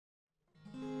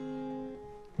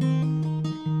Hello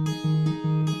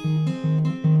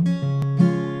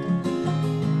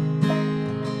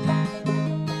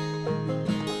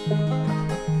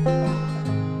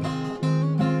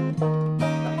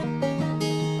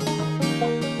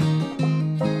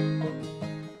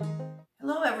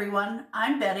everyone,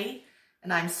 I'm Betty.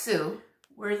 And I'm Sue.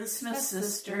 We're the Smith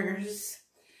Sisters.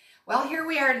 Well, here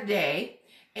we are today,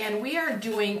 and we are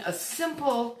doing a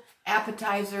simple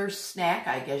appetizer snack,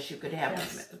 I guess you could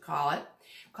call it,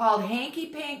 called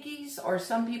Hanky-Pankies, or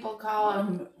some people call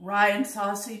them rye and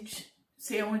sausage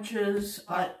sandwiches.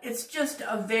 It's just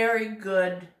a very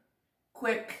good,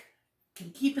 quick,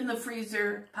 can keep in the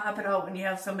freezer, pop it out when you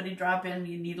have somebody drop in,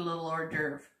 you need a little hors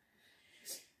d'oeuvre.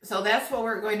 So that's what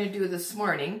we're going to do this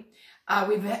morning.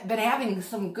 We've been having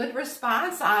some good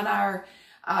response on our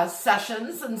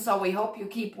sessions, and so we hope you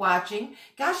keep watching.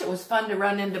 Gosh, it was fun to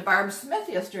run into Barb Smith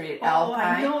yesterday at Alpine. Oh,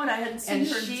 I know it. I hadn't seen her in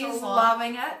so long. And she's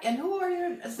loving it. And who are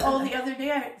you? Oh, the other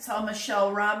day I saw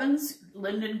Michelle Robbins,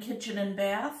 Linden Kitchen and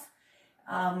Bath,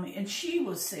 and she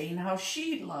was saying how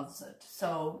she loves it.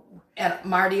 So, and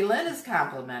Marty Lynn has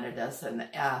complimented us, and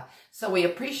so we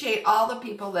appreciate all the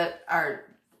people that are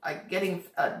getting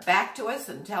back to us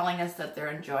and telling us that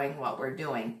they're enjoying what we're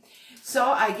doing.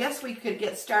 So I guess we could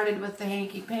get started with the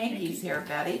Hanky-Pankies here,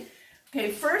 Betty.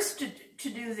 Okay, first to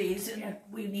do these,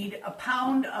 we need a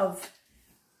pound of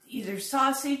either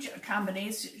sausage, a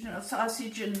combination of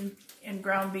sausage and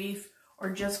ground beef, or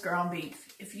just ground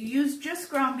beef. If you use just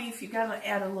ground beef, you got to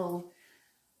add a little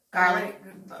garlic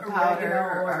powder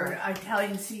or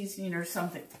Italian seasoning or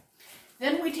something.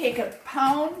 Then we take a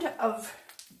pound of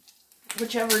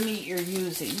whichever meat you're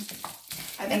using.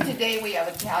 I think today we have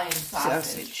Italian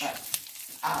sausage.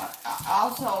 But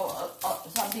also,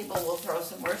 some people will throw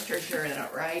some Worcestershire in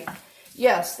it, right?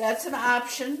 Yes, that's an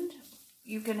option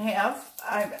you can have.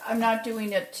 I'm not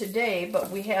doing it today,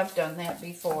 but we have done that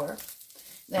before.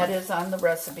 That is on the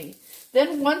recipe.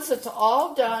 Then once it's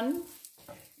all done,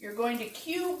 you're going to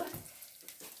cube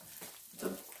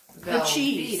the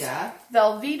cheese.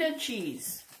 Velveeta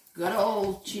cheese. Good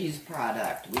old cheese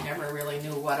product. We never really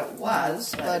knew what it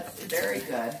was, but it's very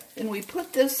good. And we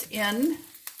put this in,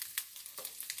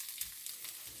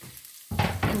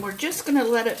 and we're just going to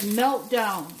let it melt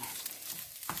down.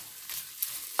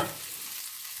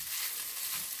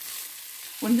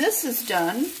 When this is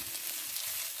done,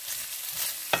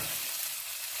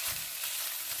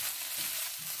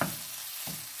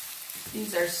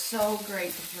 these are so great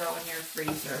to throw in your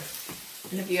freezer.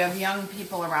 And if you have young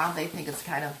people around, they think it's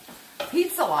kind of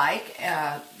pizza-like.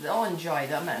 They'll enjoy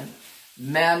them, and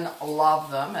men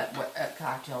love them at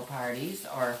cocktail parties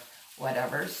or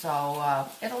whatever. So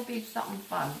it'll be something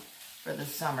fun for the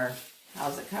summer.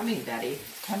 How's it coming, Betty?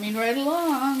 Coming right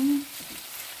along.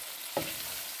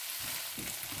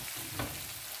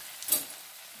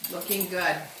 Looking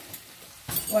good.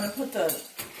 Want to put the...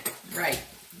 Right.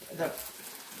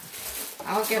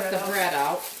 I'll get the bread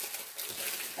out.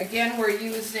 Again, we're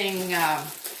using,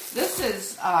 this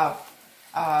is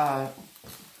the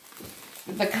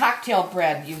cocktail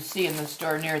bread you see in the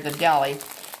store near the deli.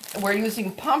 We're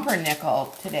using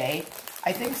pumpernickel today.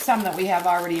 I think some that we have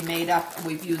already made up,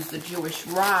 we've used the Jewish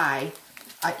rye.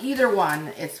 Either one,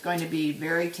 it's going to be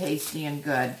very tasty and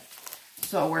good.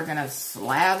 So we're going to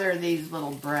slather these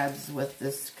little breads with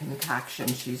this concoction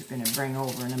she's going to bring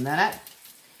over in a minute.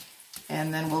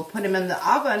 And then we'll put them in the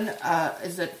oven.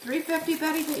 Is it 350,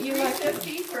 Betty, that you like?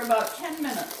 350 for about 10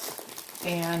 minutes.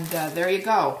 And there you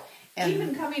go. And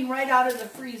even coming right out of the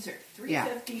freezer.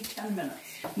 350, yeah. 10 minutes.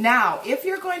 Now, if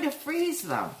you're going to freeze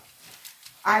them,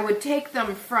 I would take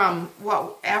them from,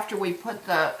 after we put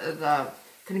the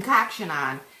concoction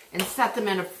on, and set them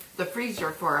in the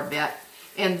freezer for a bit,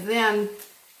 and then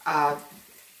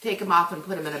take them off and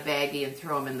put them in a baggie and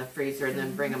throw them in the freezer, and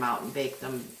then bring them out and bake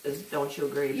them. Don't you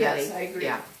agree, Betty? Yes, I agree.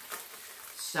 Yeah.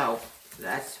 So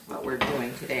that's what we're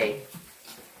doing today.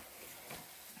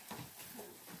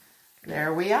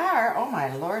 There we are. Oh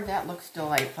my Lord, that looks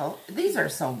delightful. These are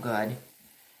so good.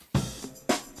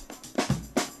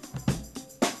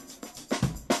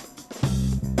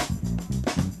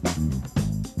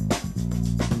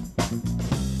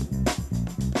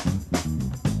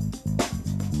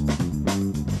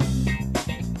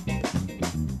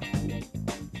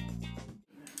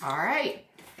 All right,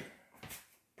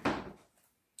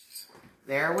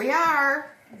 there we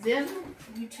are. Then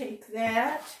you take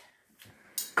that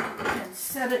and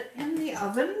set it in the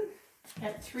oven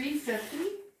at 350.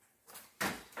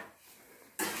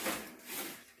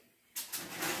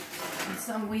 And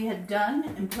some we had done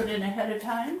and put in ahead of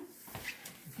time.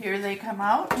 Here they come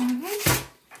out.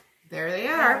 There they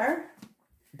are.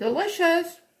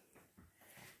 Delicious.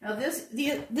 Now this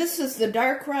is the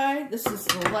dark rye. This is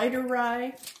the lighter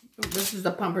rye. This is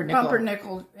the pumpernickel.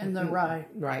 Pumpernickel and the rye.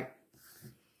 Right.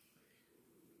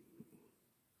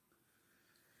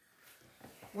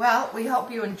 Well, we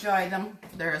hope you enjoy them.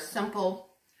 They're a simple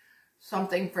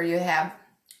something for you to have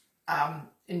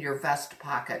in your vest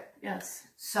pocket. Yes.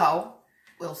 So,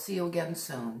 we'll see you again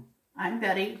soon. I'm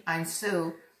Betty. I'm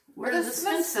Sue. We're the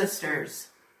Smith Sisters.